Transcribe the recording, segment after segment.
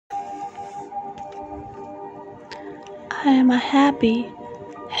I am a happy,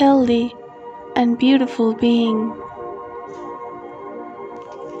 healthy, and beautiful being.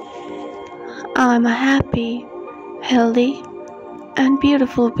 I am a happy, healthy, and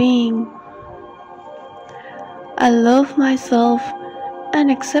beautiful being. I love myself and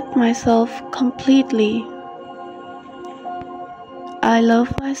accept myself completely. I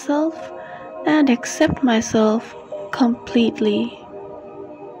love myself and accept myself completely.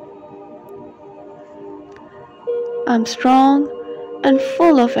 I'm strong and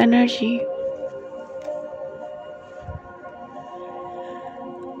full of energy.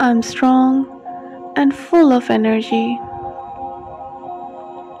 I'm strong and full of energy.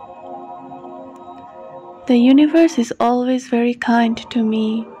 The universe is always very kind to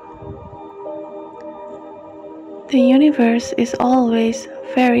me. The universe is always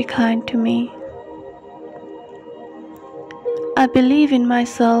very kind to me. I believe in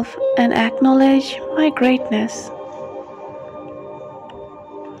myself and acknowledge my greatness.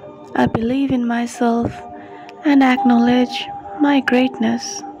 I believe in myself and acknowledge my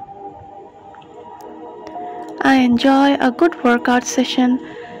greatness. I enjoy a good workout session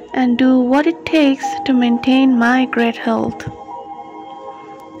and do what it takes to maintain my great health.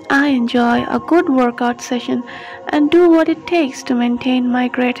 I enjoy a good workout session and do what it takes to maintain my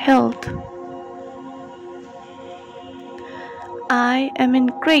great health. I am in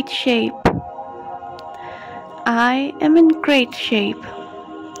great shape. I am in great shape.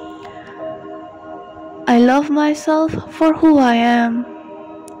 I love myself for who I am.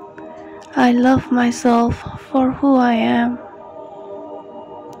 I love myself for who I am.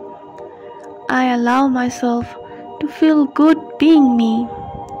 I allow myself to feel good being me.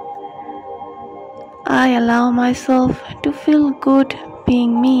 I allow myself to feel good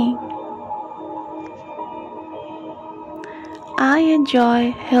being me. I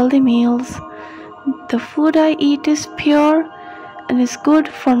enjoy healthy meals. The food I eat is pure and is good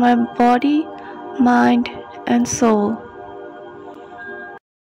for my body, mind, and soul.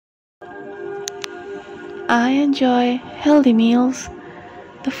 I enjoy healthy meals.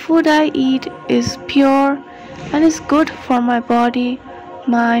 The food I eat is pure and is good for my body,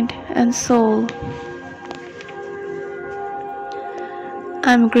 mind, and soul.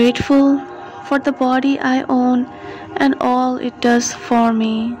 I'm grateful for the body I own and all it does for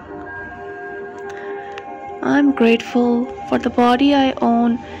me. I'm grateful for the body I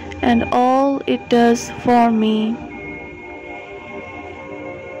own and all it does for me.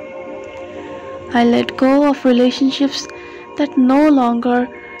 I let go of relationships that no longer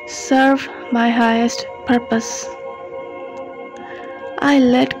serve my highest purpose. I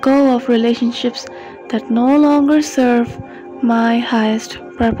let go of relationships that no longer serve my highest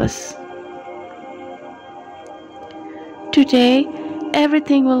purpose. Today,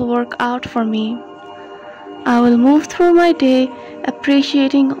 everything will work out for me. I will move through my day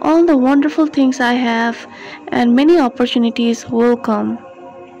appreciating all the wonderful things I have, and many opportunities will come.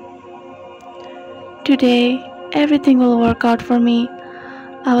 Today, everything will work out for me.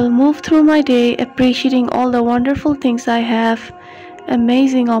 I will move through my day appreciating all the wonderful things I have.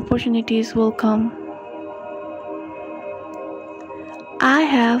 Amazing opportunities will come. I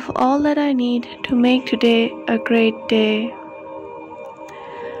have all that I need to make today a great day.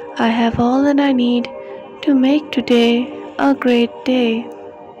 I have all that I need to make today a great day.